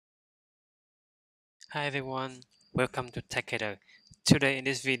Hi everyone, welcome to TechHater. Today in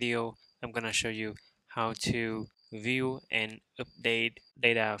this video, I'm gonna show you how to view and update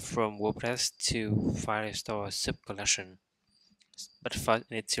data from WordPress to Firestore SubCollection. But first,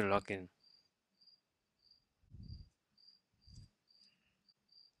 I need to log in.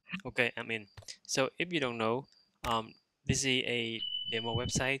 Okay, I'm in. So if you don't know, this is a demo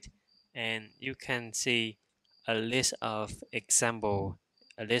website, and you can see a list of example,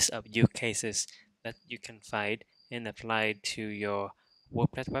 a list of use cases that you can find and apply to your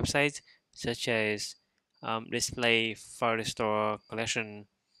WordPress website, such as display Firestore collection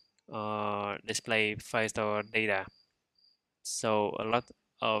or display Firestore data. So a lot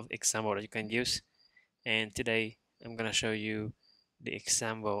of example that you can use. And today I'm gonna show you the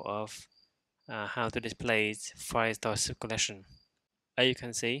example of how to display Firestore subcollection. As you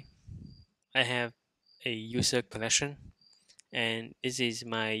can see, I have a user collection, and this is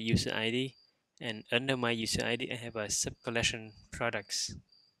my user ID. And under my user ID, I have a subcollection products.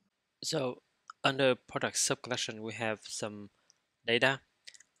 So under product subcollection, we have some data,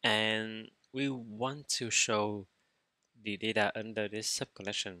 and we want to show the data under this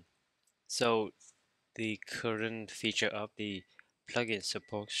subcollection. So the current feature of the plugin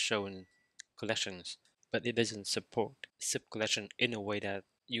supports showing collections, but it doesn't support subcollection in a way that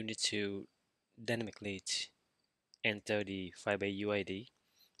you need to dynamically enter the Firebase UID.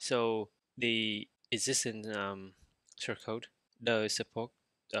 So the existing shortcode does support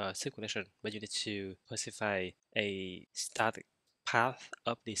subcollection, but you need to specify a static path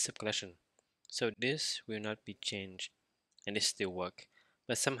of the subcollection. So this will not be changed and it still work.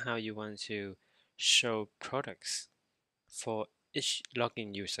 But somehow you want to show products for each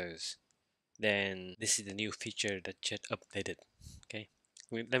login users, then this is the new feature that just updated. Okay,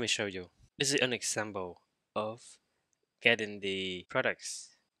 let me show you. This is an example of getting the products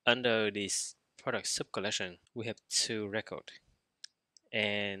under this product subcollection. We have two record,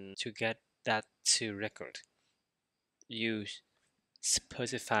 and to get that two record, you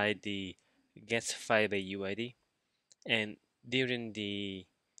specify the get Firebase UID, and during the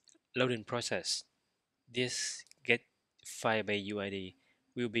loading process, this get Firebase UID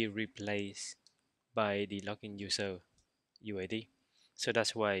will be replaced by the login user UID. So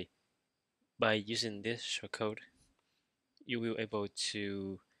that's why by using this shortcode, you will able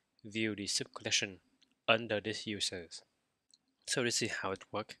to view the subcollection under these users. So this is how it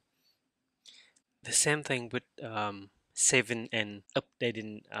works. The same thing with saving and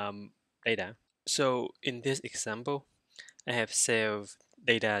updating data. So in this example, I have saved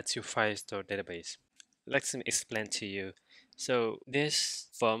data to Firestore database. Let me explain to you. So this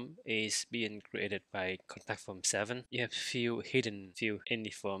form is being created by contact form 7. You have few hidden field in the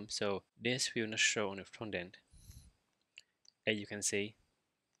form, so this will not show on the front end. As you can see,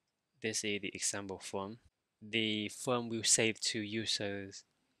 this is the example form. The form will save to users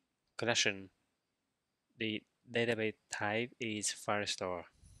collection. The database type is Firestore.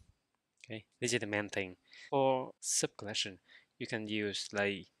 Okay, this is the main thing. For subcollection, you can use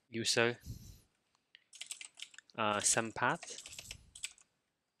like user, some path,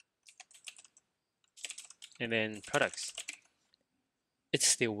 and then products. It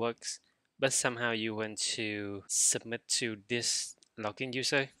still works, but somehow you want to submit to this login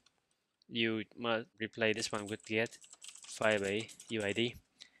user, you must replace this one with get Firebase UID.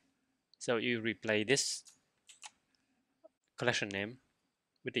 So you replace this collection name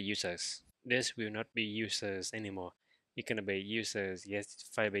with the users. This will not be users anymore. It's gonna be users yes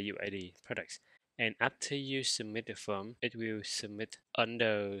Firebase UID products. And after you submit the form, it will submit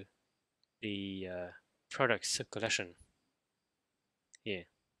under the product subcollection here.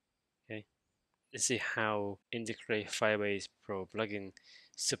 Okay. This is how integrate Firebase Pro plugin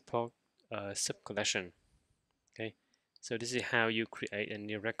support subcollection. Okay, so this is how you create a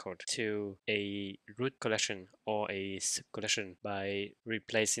new record to a root collection or a subcollection by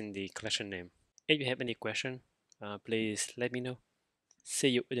replacing the collection name. If you have any question, please let me know. See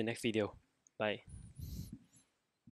you in the next video. Bye.